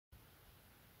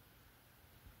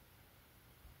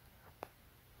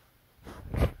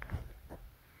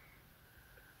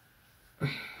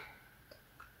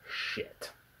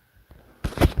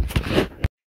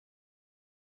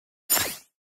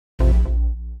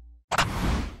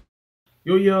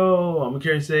Yo yo, I'm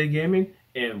Kurose Gaming,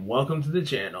 and welcome to the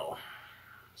channel.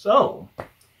 So,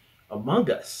 Among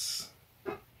Us.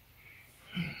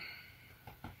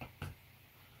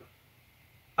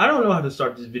 I don't know how to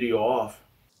start this video off.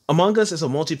 Among Us is a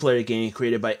multiplayer game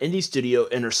created by indie studio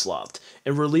Innersloft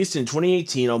and released in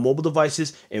 2018 on mobile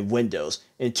devices and Windows,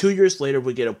 and 2 years later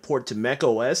we get a port to Mac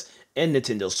OS and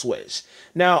Nintendo Switch.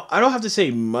 Now, I don't have to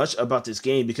say much about this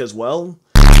game because, well,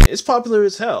 it's popular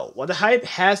as hell. While the hype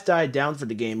has died down for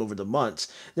the game over the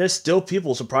months, there's still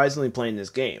people surprisingly playing this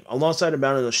game. Alongside a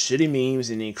mountain of shitty memes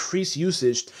and the increased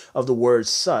usage of the word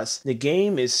sus, the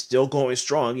game is still going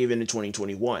strong even in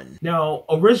 2021. Now,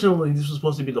 originally this was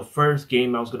supposed to be the first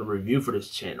game I was going to review for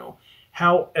this channel.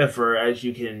 However, as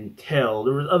you can tell,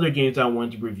 there were other games I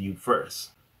wanted to review first.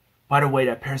 By the way,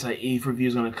 that Parasite Eve review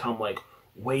is going to come like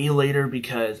way later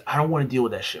because I don't want to deal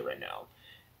with that shit right now.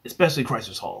 Especially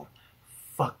Crisis Hall.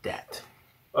 Fuck that.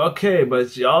 Okay,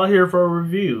 but y'all here for a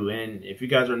review, and if you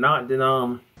guys are not,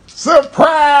 then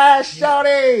surprise,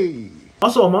 shawty!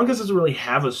 Also, Among Us doesn't really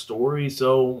have a story,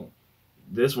 so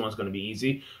this one's gonna be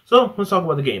easy. So let's talk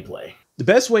about the gameplay. The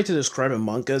best way to describe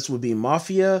Among Us would be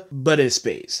Mafia, but in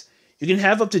space. You can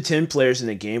have up to 10 players in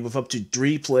the game, with up to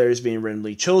 3 players being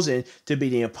randomly chosen to be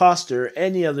the imposter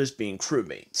and the others being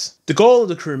crewmates. The goal of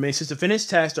the crewmates is to finish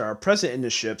tasks that are present in the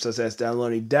ship, such as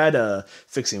downloading data,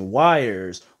 fixing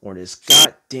wires, or this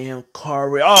goddamn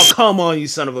car. Oh, come on, you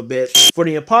son of a bitch! For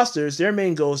the imposters, their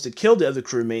main goal is to kill the other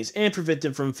crewmates and prevent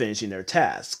them from finishing their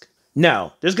task.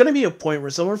 Now, there's going to be a point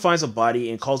where someone finds a body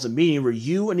and calls a meeting where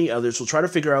you and the others will try to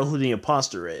figure out who the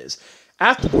imposter is.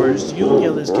 Afterwards, you and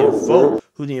the others can vote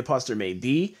who the imposter may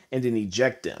be, and then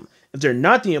eject them. If they're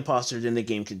not the imposter, then the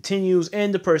game continues,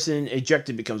 and the person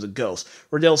ejected becomes a ghost,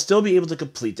 where they'll still be able to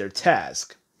complete their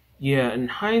task. Yeah, in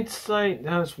hindsight,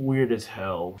 that's weird as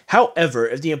hell. However,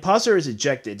 if the imposter is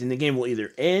ejected, then the game will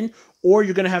either end, or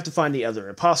you're going to have to find the other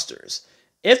imposters.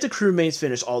 If the crewmates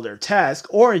finish all their tasks,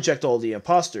 or eject all the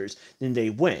imposters, then they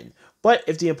win. But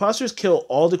if the imposters kill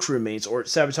all the crewmates or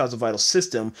sabotage a vital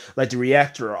system, like the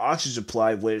reactor or oxygen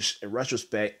supply, which, in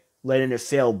retrospect, letting it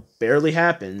fail barely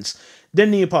happens, then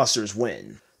the imposters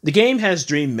win. The game has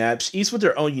dream maps, each with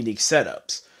their own unique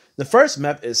setups. The first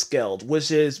map is Scaled, which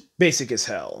is basic as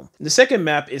hell. The second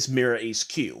map is Mirror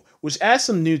HQ, which adds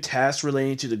some new tasks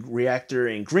relating to the reactor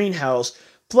and greenhouse,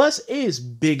 plus it is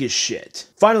big as shit.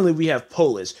 Finally, we have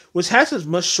Polis, which has a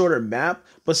much shorter map,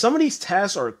 but some of these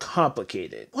tasks are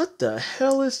complicated. What the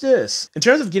hell is this? In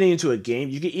terms of getting into a game,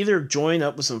 you can either join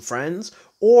up with some friends,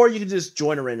 or you can just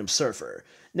join a random server.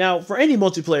 Now, for any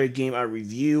multiplayer game I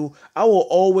review, I will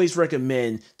always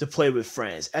recommend to play with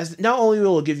friends, as not only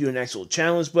will it give you an actual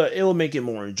challenge, but it will make it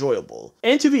more enjoyable.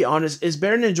 And to be honest, it's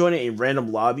better than joining a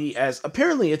random lobby, as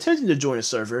apparently attempting to join a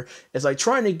server is like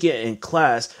trying to get in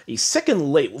class a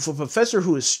second late with a professor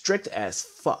who is strict as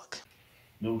fuck.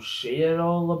 No shade at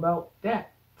all about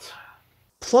that.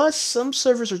 Plus, some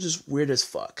servers are just weird as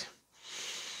fuck.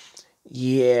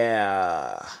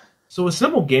 Yeah. So with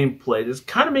simple gameplay, this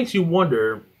kind of makes you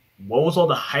wonder, what was all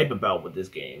the hype about with this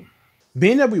game?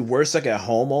 Being that we were stuck at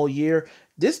home all year,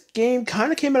 this game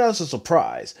kind of came out as a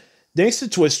surprise. Thanks to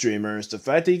Twitch streamers, the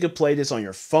fact that you could play this on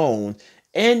your phone,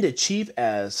 and the cheap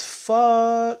as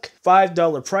fuck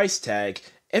 $5 price tag,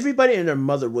 everybody and their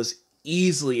mother was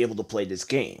easily able to play this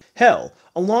game. Hell,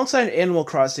 alongside Animal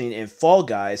Crossing and Fall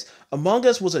Guys, Among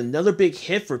Us was another big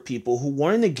hit for people who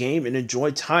wanted the game and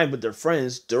enjoyed time with their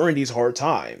friends during these hard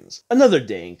times. Another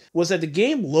thing was that the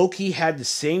game low-key had the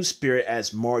same spirit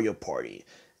as Mario Party.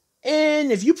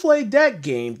 And if you played that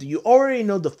game, then you already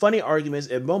know the funny arguments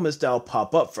and moments that'll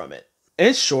pop up from it.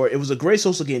 In short, it was a great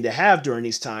social game to have during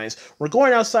these times where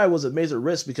going outside was a major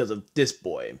risk because of this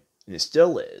boy. And it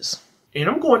still is. And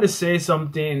I'm going to say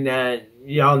something that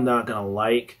y'all not gonna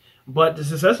like, but the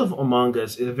success of Among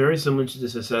Us is very similar to the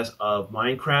success of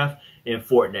Minecraft and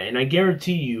Fortnite. And I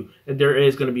guarantee you that there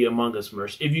is going to be Among Us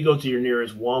merch if you go to your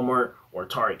nearest Walmart or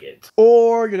Target.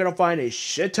 Or you're going to find a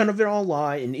shit ton of it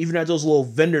online, and even at those little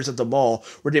vendors at the mall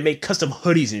where they make custom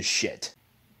hoodies and shit.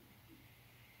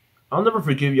 I'll never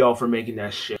forgive y'all for making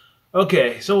that shit.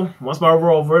 Okay, so what's my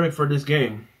overall verdict for this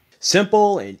game?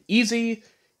 Simple and easy.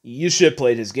 You should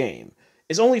play this game.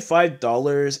 It's only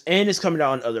 $5 and it's coming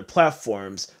out on other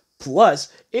platforms.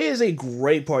 Plus, it is a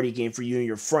great party game for you and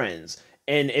your friends.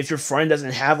 And if your friend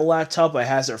doesn't have a laptop but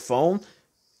has their phone,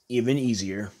 even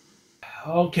easier.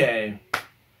 Okay.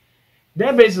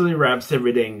 That basically wraps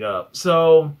everything up.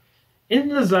 So, in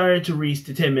the desire to reach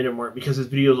the 10-minute mark, because this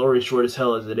video is already short as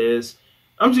hell as it is,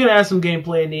 I'm just going to add some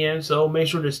gameplay in the end, so make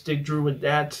sure to stick through with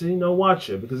that to, watch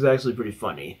it, because it's actually pretty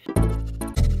funny.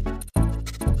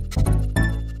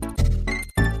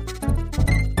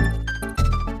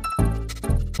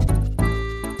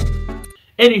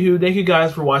 Anywho, thank you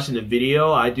guys for watching the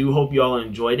video. I do hope y'all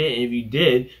enjoyed it. And if you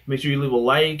did, make sure you leave a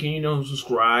like and,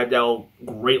 subscribe. That'll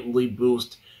greatly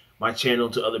boost my channel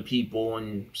to other people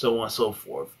and so on and so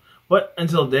forth. But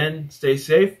until then, stay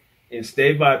safe and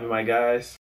stay vibing, my guys.